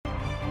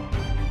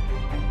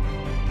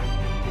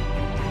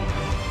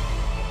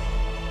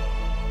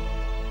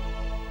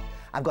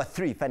I've got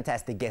three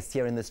fantastic guests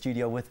here in the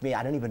studio with me.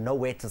 I don't even know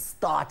where to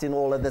start in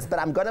all of this, but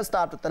I'm going to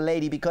start with the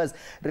lady because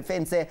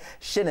Refentse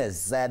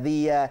Shinners,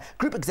 the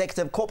Group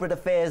Executive Corporate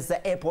Affairs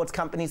Airports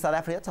Company South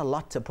Africa, that's a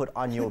lot to put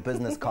on your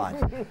business card.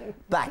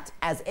 But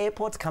as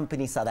Airports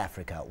Company South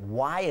Africa,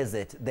 why is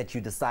it that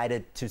you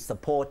decided to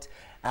support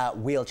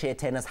wheelchair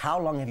tennis? How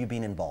long have you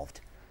been involved?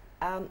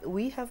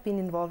 We have been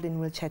involved in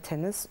wheelchair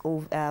tennis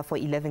for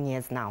 11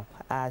 years now.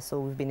 So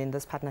we've been in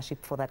this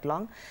partnership for that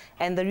long.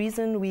 And the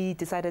reason we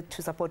decided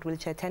to support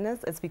wheelchair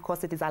tennis is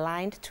because it is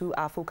aligned to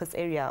our focus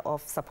area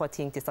of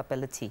supporting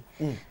disability.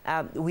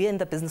 We're in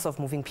the business of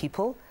moving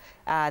people.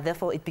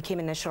 Therefore, it became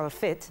a natural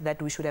fit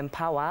that we should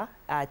empower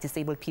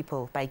disabled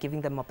people by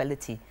giving them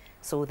mobility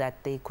so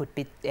that they could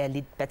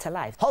lead better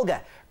lives.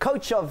 Holger,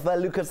 coach of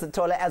Lucas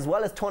Sithole, as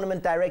well as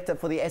tournament director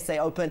for the SA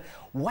Open,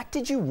 what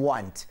did you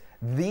want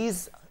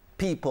these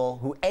people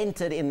who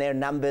entered in their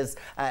numbers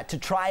to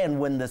try and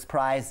win this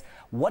prize,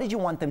 what did you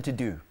want them to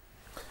do?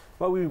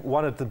 Well, we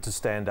wanted them to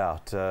stand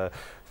out.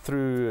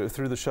 Through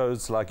the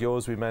shows like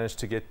yours, we managed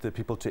to get the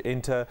people to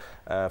enter.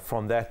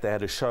 From that, they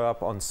had to show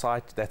up on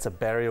site. That's a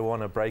barrier we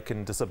want to break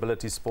in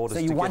disability sport. So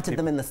you wanted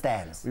them in the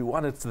stands? We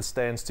wanted the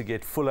stands to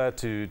get fuller,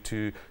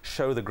 to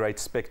show the great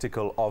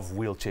spectacle of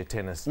wheelchair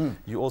tennis.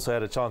 You also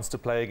had a chance to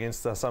play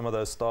against some of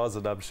those stars,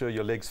 and I'm sure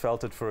your legs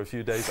felt it for a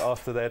few days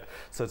after that.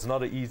 So it's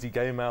not an easy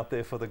game out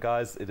there for the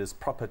guys. It is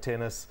proper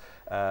tennis.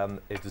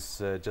 It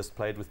is just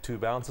played with two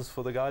bouncers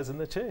for the guys in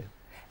the chair.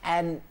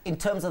 And in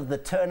terms of the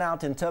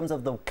turnout, in terms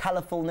of the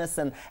colourfulness,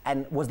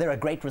 and was there a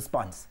great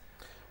response?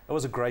 It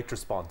was a great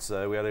response.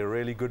 We had a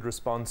really good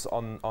response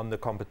on the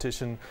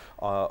competition,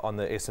 on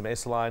the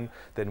SMS line.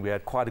 Then we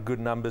had quite a good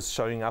numbers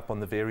showing up on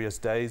the various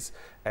days,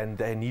 and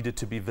they needed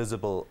to be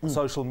visible,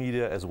 social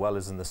media as well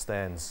as in the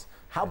stands.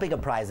 How big a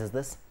prize is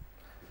this?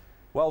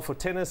 Well, for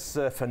tennis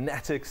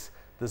fanatics,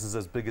 this is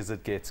as big as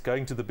it gets.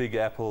 Going to the Big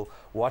Apple,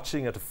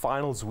 watching at a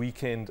finals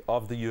weekend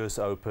of the US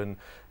Open,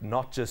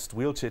 not just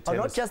wheelchair tennis.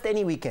 Oh, not just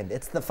any weekend,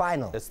 it's the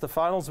final. It's the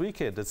finals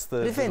weekend. It's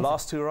the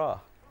last hurrah.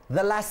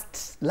 The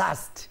last.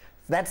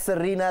 That's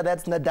Serena,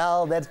 that's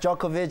Nadal, that's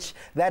Djokovic,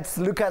 that's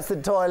Lucas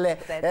Sithole.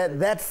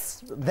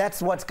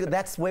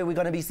 That's where we're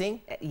going to be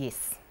seeing?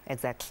 Yes,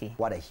 exactly.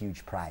 What a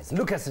huge prize.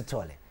 Lucas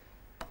Sithole.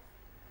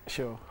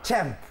 Sure.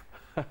 Champ.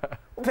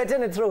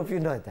 Uphethe trophy, you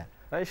know that.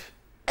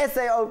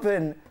 SA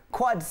Open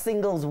quad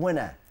singles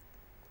winner,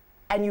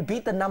 and you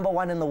beat the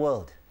 #1 in the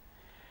world.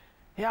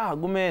 Yeah,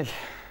 Gumel.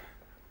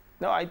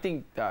 No, I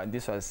think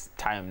this was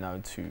time now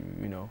to,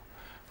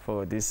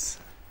 for this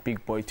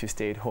big boy to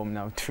stay at home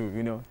now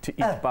to, to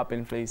eat pap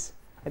and place.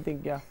 I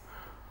think, yeah.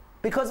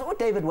 Because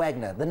David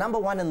Wagner, the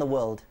 #1 in the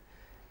world,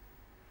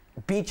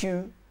 beat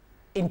you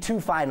in 2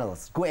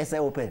 finals, go SA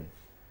Open.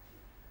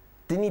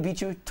 Didn't he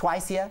beat you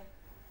twice here?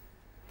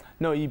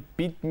 No, he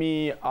beat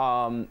me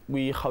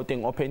with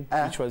Gauteng Open,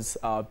 which was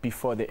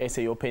before the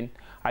SA Open.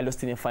 I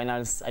lost in the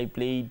finals. I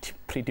played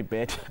pretty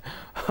bad,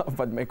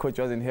 but my coach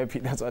wasn't happy.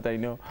 That's what I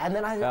know. And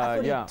then I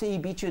thought he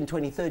beat you in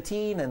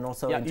 2013 and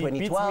also in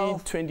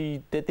 2012. He beat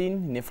me 2013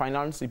 in the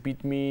finals. He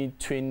beat me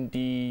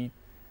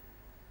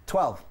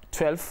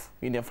 2012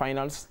 in the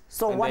finals.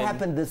 So and what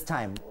happened this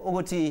time?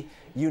 Uguti,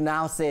 you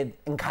now said,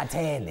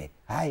 Nkatele.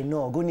 I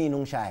know, Guni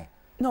Nungshai.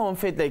 No, I'm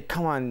afraid, like,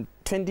 come on,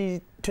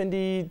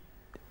 2020.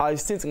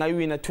 Since I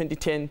win at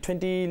 2010,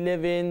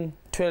 2011,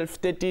 12,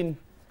 13,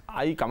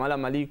 I Kamala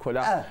Mali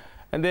Kola.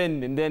 And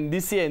then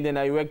this year, and then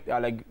I worked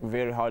like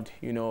very hard.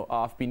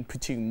 I've been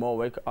putting more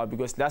work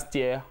because last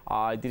year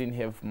I didn't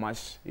have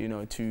much,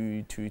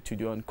 to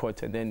do on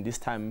court. And then this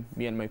time,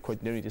 me and my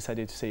coach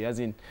decided to say, as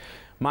in,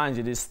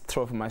 manage this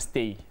trophy must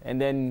stay. And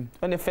then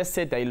on the first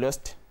set, I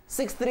lost.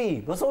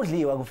 6-3. Was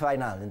only a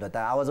final.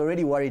 I was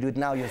already worried with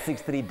now you're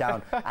 6-3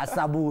 down.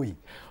 Asabui.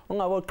 I'm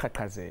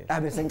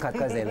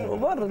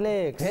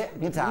relax.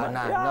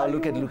 Now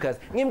look at Lucas.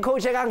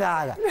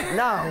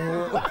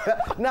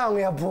 Now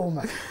we are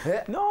boom.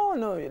 No.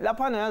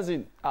 Lapana as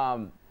in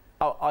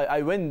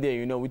I went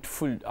there, with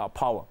full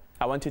power.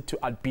 I wanted to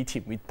outbeat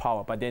him with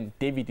power, but then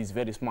David is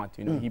very smart.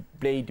 He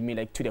played me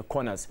like to the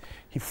corners.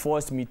 He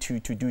forced me to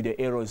do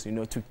the arrows,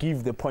 to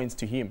give the points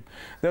to him.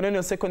 Then on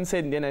the second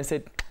set, then I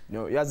said,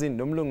 no, Yazin,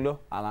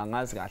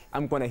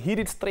 I'm going to hit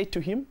it straight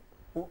to him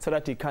so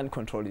that he can't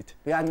control it.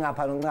 I'm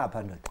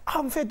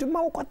fed to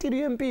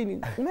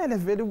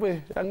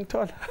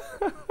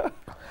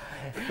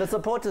The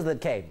supporters that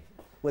came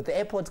with the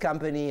Airports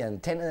Company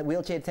and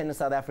Wheelchair Tennis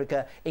South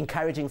Africa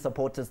encouraging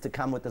supporters to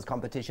come with this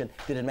competition,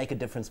 did it make a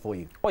difference for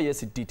you? Oh,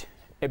 yes, it did.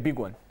 A big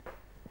one.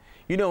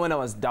 When I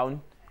was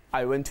down,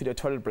 I went to the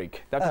toilet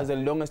break. That was the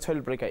longest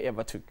toilet break I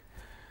ever took.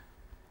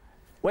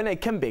 When I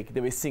came back, they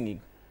were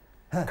singing.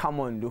 Come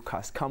on,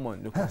 Lucas, come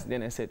on, Lucas.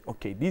 Then I said,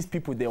 okay, these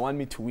people, they want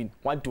me to win.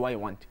 What do I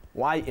want?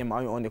 Why am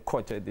I on the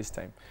court at this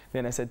time?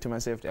 Then I said to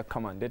myself,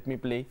 come on, let me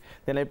play.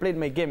 Then I played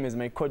my game as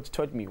my coach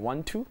taught me,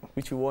 1-2,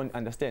 which you won't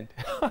understand.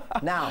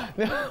 Now,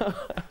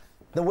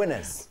 the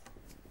winners,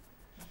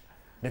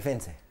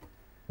 Refentse,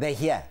 they're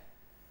here.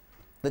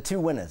 The 2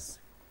 winners,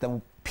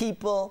 the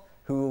people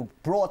who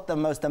brought the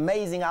most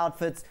amazing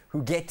outfits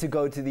who get to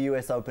go to the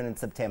US Open in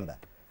September.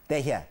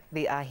 They're here.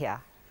 They are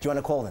here. Do you want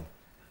to call them?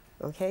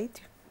 Okay.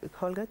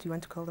 Holger, do you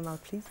want to call them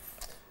out, please?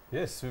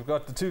 Yes, we've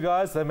got the two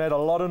guys. They made a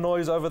lot of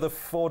noise over the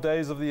 4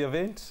 days of the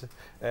event,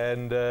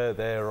 and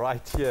they're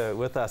right here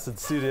with us in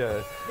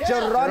studio.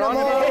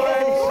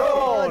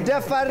 Jeronimo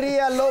De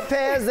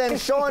Faria-Lopez and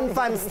Sean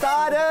van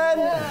Staden.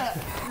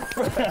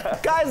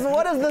 Guys,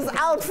 what is this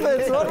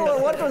outfit?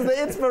 What was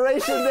the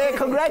inspiration there?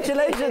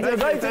 Congratulations, you're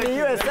going to the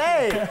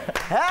USA.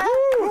 Huh?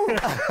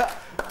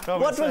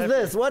 What was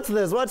this? What's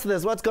this? What's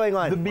this? What's going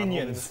on? The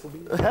Minions.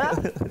 Huh?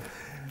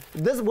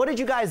 What did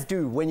you guys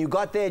do when you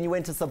got there and you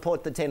went to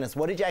support the tennis?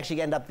 What did you actually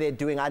end up there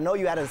doing? I know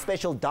you had a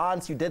special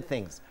dance, you did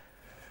things.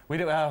 We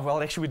did, well,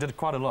 actually, we did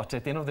quite a lot.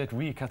 At the end of that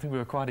week, I think we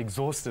were quite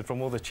exhausted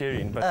from all the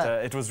cheering,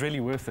 but it was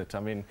really worth it. I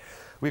mean,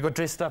 we got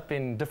dressed up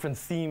in different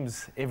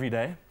themes every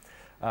day.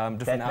 Different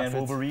Batman outfits.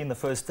 Wolverine the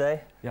first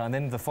day. Yeah, and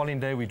then the following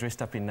day, we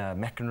dressed up in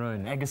McEnroe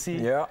and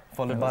Agassi, Yeah.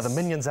 followed by the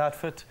Minions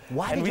outfit.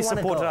 Why and did we you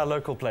wanna supported go? our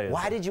local players.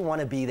 Why did you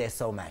want to be there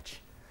so much?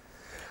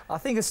 I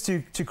think it's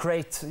to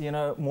create,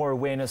 more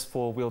awareness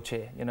for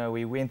wheelchair.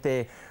 We went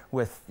there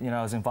with,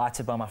 I was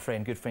invited by my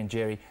good friend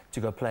Jerry to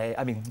go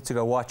to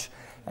go watch,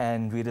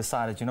 and we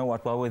decided,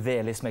 what, while we're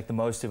there, let's make the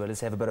most of it.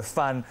 Let's have a bit of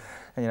fun.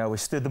 And, we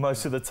stood the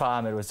most of the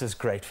time. It was just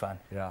great fun.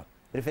 Yeah.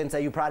 Refentse, are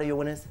you proud of your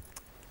winners?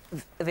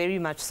 Very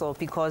much so,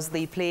 because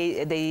they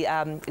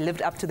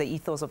lived up to the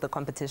ethos of the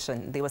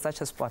competition. They were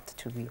such a sport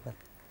to be with.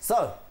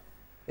 So,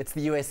 it's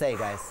the USA,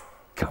 guys.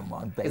 Come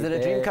on, baby. Is it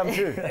a dream come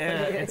true?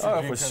 Yeah, it's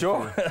Oh, for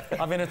sure.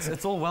 I mean,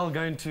 it's all well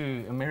going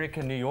to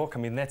America, New York. I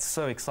mean, that's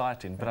so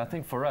exciting. But I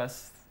think for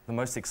us, the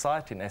most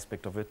exciting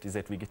aspect of it is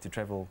that we get to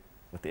travel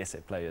with the SA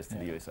players to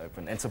the US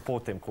Open and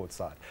support them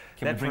courtside.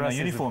 Can we bring our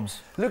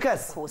uniforms?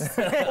 Lucas,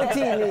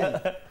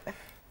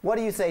 what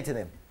do you say to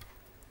them?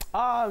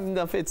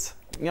 The fits.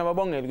 They were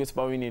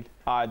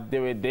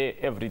there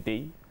every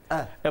day.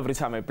 Every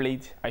time I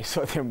played, I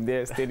saw them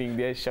there, standing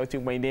there,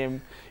 shouting my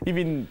name.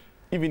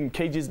 Even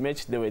Cage's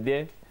match, they were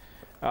there.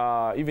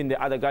 Even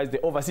the other guys, the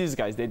overseas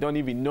guys, they don't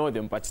even know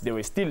them, but they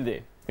were still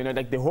there.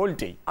 Like the whole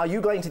day. Are you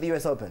going to the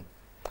US Open?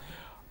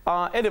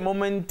 At the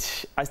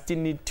moment, I still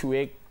need to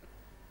work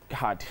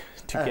hard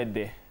to get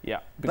there.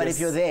 Yeah. But if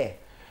you're there,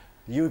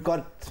 you've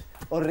got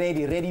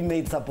already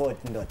ready-made support,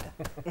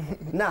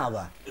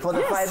 now for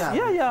the final.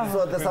 Yeah.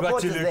 So the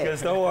support is there.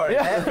 Don't worry.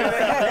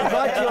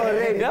 Got you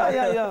already.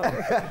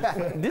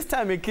 Yeah. This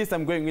time, in case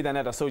I'm going with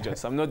another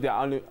soldiers, I'm not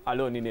the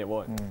alone in the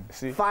war.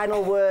 See?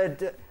 Final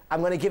word. I'm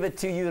going to give it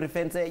to you,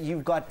 Refentse.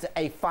 You've got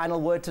a final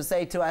word to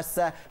say to us.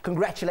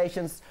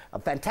 Congratulations, a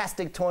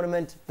fantastic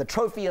tournament. The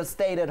trophy has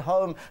stayed at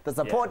home. The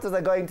supporters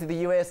are going to the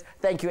US.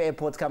 Thank you,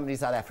 Airports Company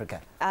South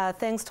Africa.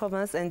 Thanks,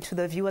 Thomas, and to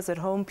the viewers at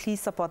home,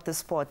 please support the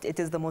sport. It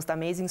is the most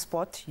amazing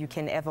sport you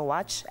can ever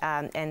watch.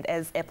 And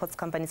as Airports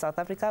Company South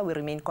Africa, we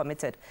remain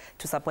committed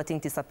to supporting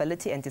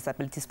disability and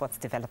disability sports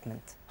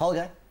development.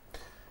 Holger?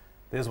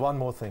 There's one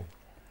more thing.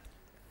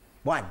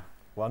 One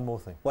more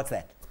thing. What's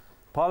that?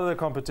 Part of the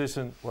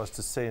competition was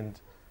to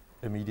send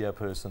a media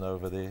person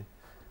over there,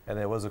 and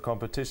there was a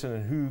competition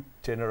in who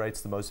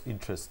generates the most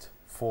interest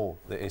for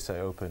the SA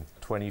Open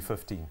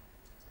 2015.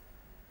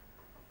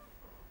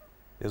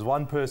 There's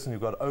one person who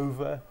got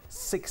over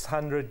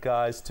 600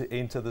 guys to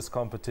enter this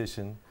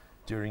competition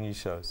during his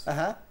shows.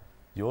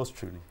 Yours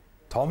truly,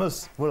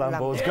 Thomas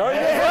Mlambo is going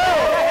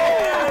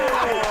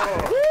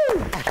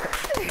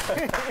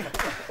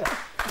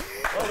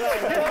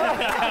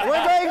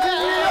We're going to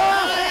New York!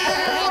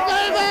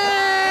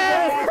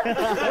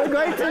 We're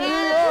going to New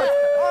York!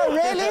 Oh,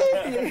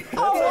 really?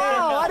 Oh,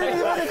 wow! I didn't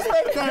even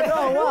expect that.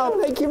 Oh, wow!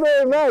 Thank you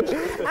very much.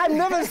 I've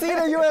never seen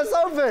a US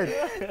Open.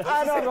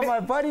 I've got my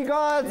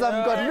bodyguards.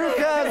 I've got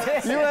Lucas.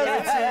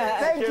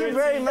 Thank you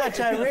very much.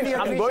 I really appreciate it.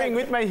 I'm going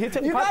with my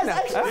hidden partner. You guys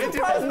actually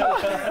surprised me.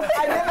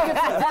 I never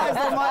get surprised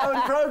on my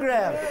own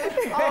program.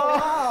 Oh,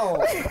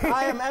 wow!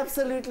 I am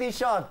absolutely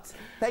shocked.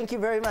 Thank you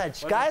very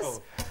much, guys.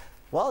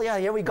 Well, yeah,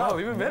 here we go. Oh,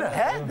 even better.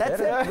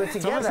 That's it. We're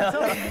together.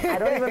 I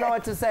don't even know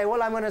what to say.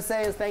 All I'm going to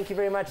say is thank you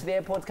very much to the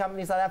Airports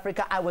Company South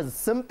Africa. I was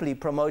simply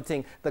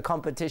promoting the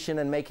competition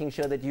and making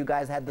sure that you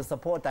guys had the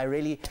support. I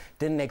really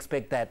didn't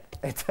expect that.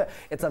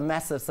 It's a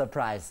massive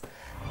surprise.